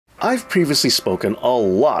I've previously spoken a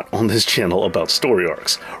lot on this channel about story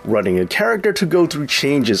arcs, writing a character to go through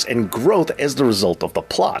changes and growth as the result of the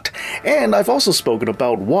plot, and I've also spoken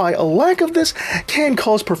about why a lack of this can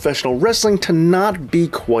cause professional wrestling to not be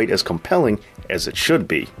quite as compelling as it should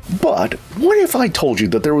be. But what if I told you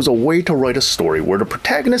that there was a way to write a story where the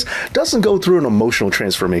protagonist doesn't go through an emotional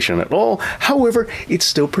transformation at all, however, it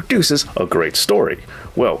still produces a great story?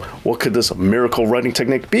 Well, what could this miracle writing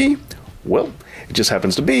technique be? Well, it just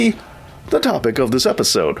happens to be the topic of this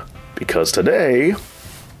episode, because today...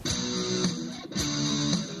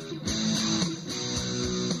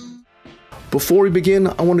 Before we begin,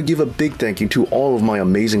 I want to give a big thank you to all of my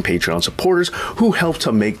amazing Patreon supporters who helped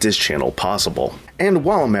to make this channel possible. And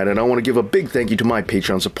while I'm at it, I want to give a big thank you to my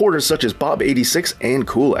Patreon supporters such as Bob86 and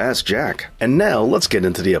Cool Ass Jack. And now, let's get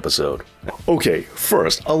into the episode. Okay,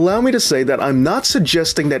 first, allow me to say that I'm not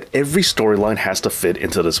suggesting that every storyline has to fit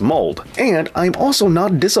into this mold. And I'm also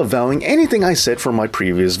not disavowing anything I said from my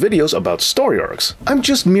previous videos about story arcs. I'm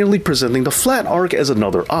just merely presenting the flat arc as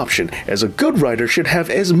another option, as a good writer should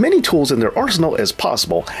have as many tools in their arsenal as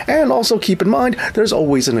possible, and also keep in mind there's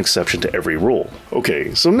always an exception to every rule.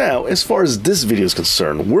 Okay, so now, as far as this video is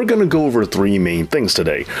concerned, we're gonna go over three main things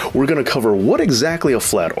today. We're gonna cover what exactly a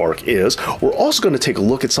flat arc is, we're also gonna take a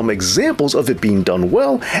look at some examples of it being done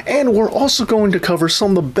well, and we're also going to cover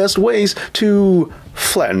some of the best ways to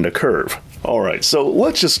flatten the curve. Alright, so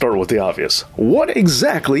let's just start with the obvious. What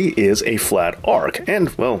exactly is a flat arc? And,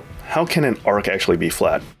 well, how can an arc actually be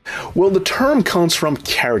flat? Well, the term comes from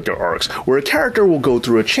character arcs, where a character will go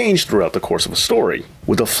through a change throughout the course of a story.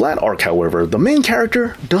 With a flat arc, however, the main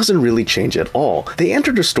character doesn't really change at all. They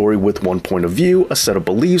enter the story with one point of view, a set of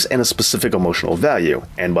beliefs, and a specific emotional value.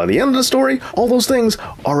 And by the end of the story, all those things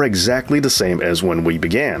are exactly the same as when we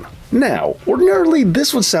began. Now, ordinarily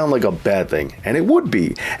this would sound like a bad thing, and it would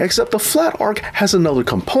be, except the flat arc has another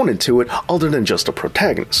component to it other than just a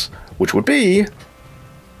protagonist, which would be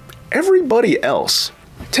everybody else.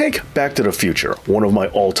 Take Back to the Future, one of my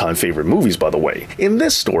all-time favorite movies by the way. In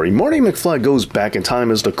this story, Marty McFly goes back in time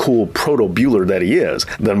as the cool proto-Bueller that he is.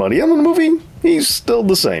 Then by the end of the movie, he's still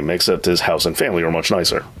the same, except his house and family are much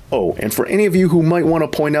nicer. Oh, and for any of you who might want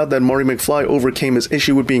to point out that Marty McFly overcame his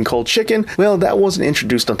issue with being called chicken, well, that wasn't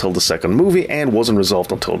introduced until the second movie and wasn't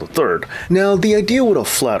resolved until the third. Now, the idea with a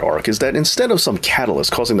flat arc is that instead of some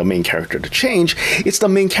catalyst causing the main character to change, it's the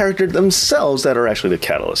main character themselves that are actually the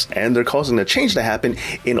catalyst, and they're causing the change to happen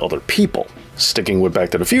in other people. Sticking with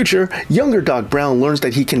Back to the Future, younger Doc Brown learns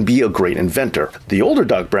that he can be a great inventor. The older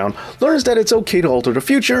Doc Brown learns that it's okay to alter the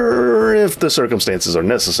future if the circumstances are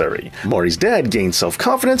necessary. Marty's dad gains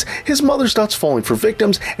self-confidence, his mother starts falling for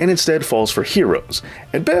victims and instead falls for heroes,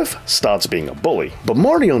 and Biff starts being a bully. But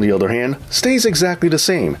Marty, on the other hand, stays exactly the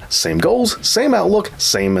same. Same goals, same outlook,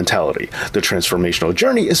 same mentality. The transformational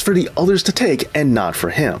journey is for the others to take and not for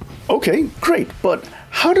him. Okay, great, but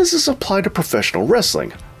how does this apply to professional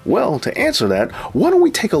wrestling? Well, to answer that, why don't we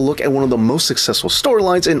take a look at one of the most successful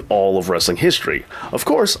storylines in all of wrestling history. Of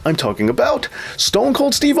course, I'm talking about Stone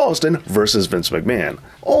Cold Steve Austin versus Vince McMahon.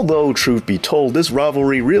 Although, truth be told, this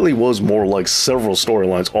rivalry really was more like several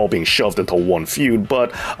storylines all being shoved into one feud,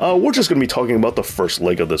 but we're just going to be talking about the first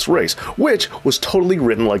leg of this race, which was totally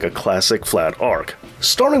written like a classic flat arc.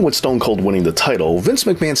 Starting with Stone Cold winning the title, Vince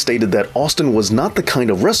McMahon stated that Austin was not the kind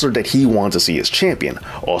of wrestler that he wanted to see as champion.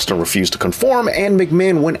 Austin refused to conform, and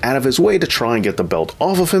McMahon went out of his way to try and get the belt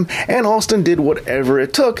off of him, and Austin did whatever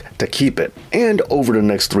it took to keep it. And over the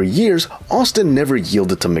next 3 years, Austin never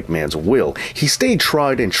yielded to McMahon's will. He stayed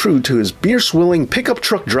tried and true to his beer-swilling, pickup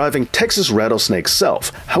truck-driving Texas rattlesnake self.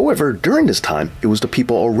 However, during this time, it was the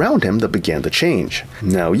people around him that began to change.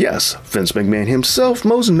 Now yes, Vince McMahon himself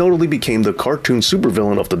most notably became the cartoon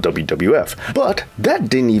supervillain of the WWF, but that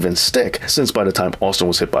didn't even stick, since by the time Austin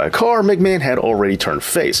was hit by a car, McMahon had already turned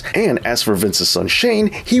face, and as for Vince's son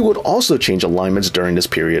Shane, he would also change alignments during this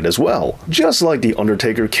period as well. Just like The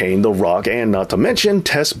Undertaker, Kane, The Rock, and not to mention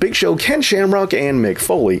Test, Big Show, Ken Shamrock, and Mick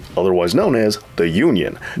Foley, otherwise known as The Union.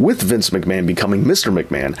 With Vince McMahon becoming Mr.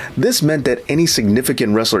 McMahon, this meant that any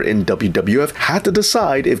significant wrestler in WWF had to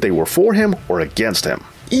decide if they were for him or against him,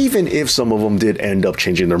 even if some of them did end up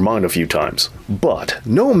changing their mind a few times. But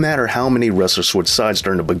no matter how many wrestlers switched sides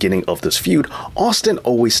during the beginning of this feud, Austin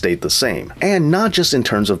always stayed the same, and not just in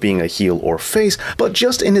terms of being a heel or face, but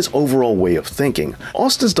just in his overall way of thinking.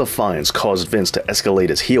 Austin's defiance caused Vince to escalate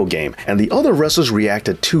his heel game, and the other wrestlers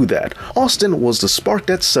reacted to that. Austin was the spark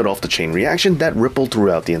that set off the chain reaction that rippled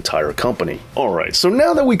throughout the entire company. Alright, so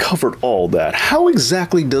now that we covered all that, how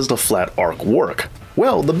exactly does the flat arc work?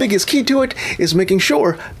 Well, the biggest key to it is making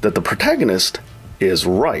sure that the protagonist is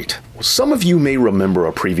right. Some of you may remember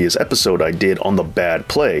a previous episode I did on the bad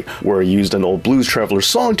play, where I used an old Blues Traveler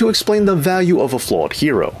song to explain the value of a flawed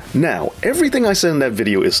hero. Now, everything I said in that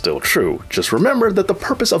video is still true, just remember that the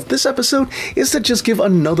purpose of this episode is to just give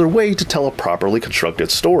another way to tell a properly constructed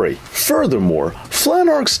story. Furthermore, flat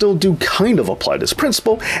arcs still do kind of apply this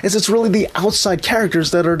principle, as it's really the outside characters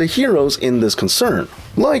that are the heroes in this concern.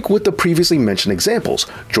 Like with the previously mentioned examples,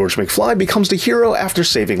 George McFly becomes the hero after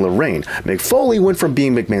saving Lorraine. Mick Foley went from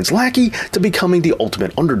being McMahon's lackey to becoming the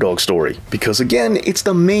ultimate underdog story. Because again, it's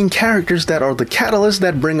the main characters that are the catalysts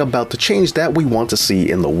that bring about the change that we want to see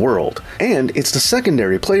in the world. And it's the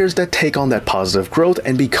secondary players that take on that positive growth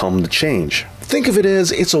and become the change. Think of it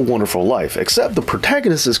as It's a Wonderful Life, except the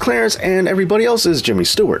protagonist is Clarence and everybody else is Jimmy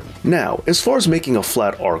Stewart. Now, as far as making a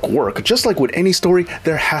flat arc work, just like with any story,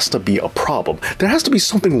 there has to be a problem. There has to be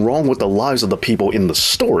something wrong with the lives of the people in the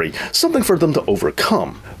story, something for them to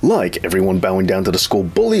overcome. Like everyone bowing down to the school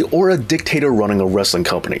bully or a dictator running a wrestling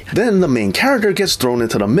company. Then the main character gets thrown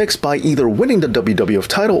into the mix by either winning the WWF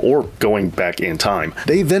title or going back in time.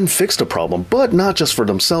 They then fix the problem, but not just for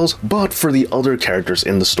themselves, but for the other characters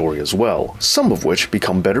in the story as well. Some of which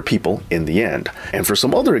become better people in the end. And for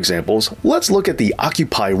some other examples, let's look at the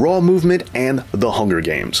Occupy Raw movement and the Hunger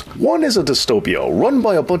Games. One is a dystopia run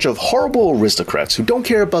by a bunch of horrible aristocrats who don't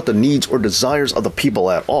care about the needs or desires of the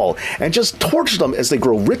people at all and just torture them as they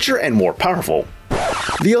grow richer and more powerful.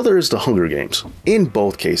 The other is the Hunger Games. In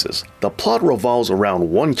both cases, the plot revolves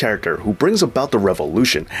around one character who brings about the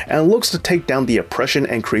revolution and looks to take down the oppression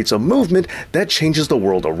and creates a movement that changes the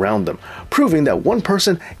world around them, proving that one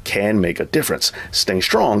person can make a difference, staying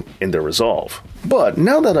strong in their resolve. But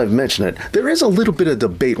now that I've mentioned it, there is a little bit of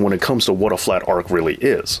debate when it comes to what a flat arc really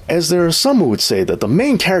is, as there are some who would say that the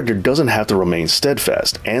main character doesn't have to remain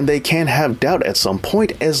steadfast, and they can have doubt at some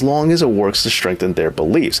point as long as it works to strengthen their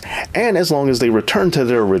beliefs, and as long as they return to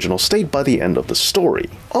their original state by the end of the story.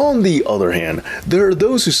 On the other hand, there are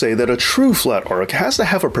those who say that a true flat arc has to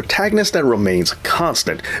have a protagonist that remains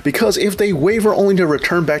constant, because if they waver only to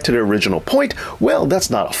return back to their original point, well, that's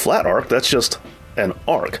not a flat arc, that's just an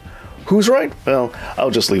arc. Who's right? Well,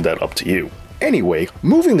 I'll just leave that up to you. Anyway,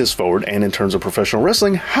 moving this forward, and in terms of professional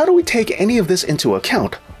wrestling, how do we take any of this into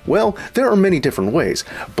account? Well, there are many different ways,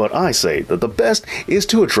 but I say that the best is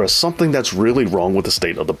to address something that's really wrong with the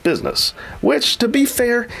state of the business, which, to be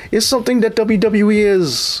fair, is something that WWE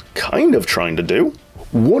is kind of trying to do.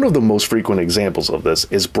 One of the most frequent examples of this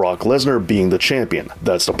is Brock Lesnar being the champion.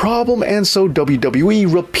 That's the problem, and so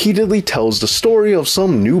WWE repeatedly tells the story of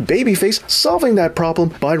some new babyface solving that problem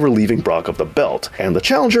by relieving Brock of the belt, and the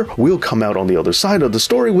challenger will come out on the other side of the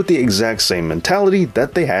story with the exact same mentality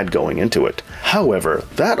that they had going into it. However,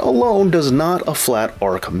 that alone does not a flat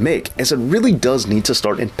arc make, as it really does need to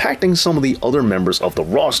start impacting some of the other members of the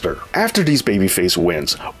roster. After these babyface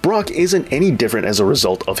wins, Brock isn't any different as a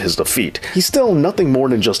result of his defeat. He's still nothing more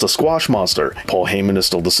than just a squash monster. Paul Heyman is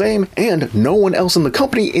still the same, and no one else in the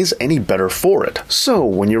company is any better for it. So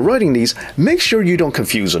when you're writing these, make sure you don't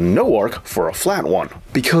confuse a no arc for a flat one.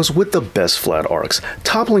 Because with the best flat arcs,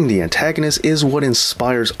 toppling the antagonist is what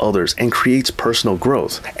inspires others and creates personal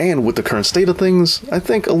growth. And with the current state of things, I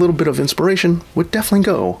think a little bit of inspiration would definitely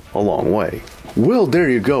go a long way. Well, there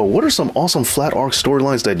you go. What are some awesome flat arc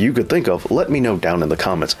storylines that you could think of? Let me know down in the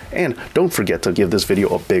comments. And don't forget to give this video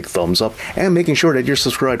a big thumbs up and making sure that you're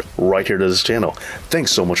subscribed right here to this channel.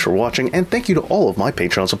 Thanks so much for watching, and thank you to all of my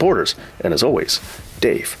Patreon supporters. And as always,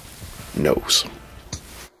 Dave knows.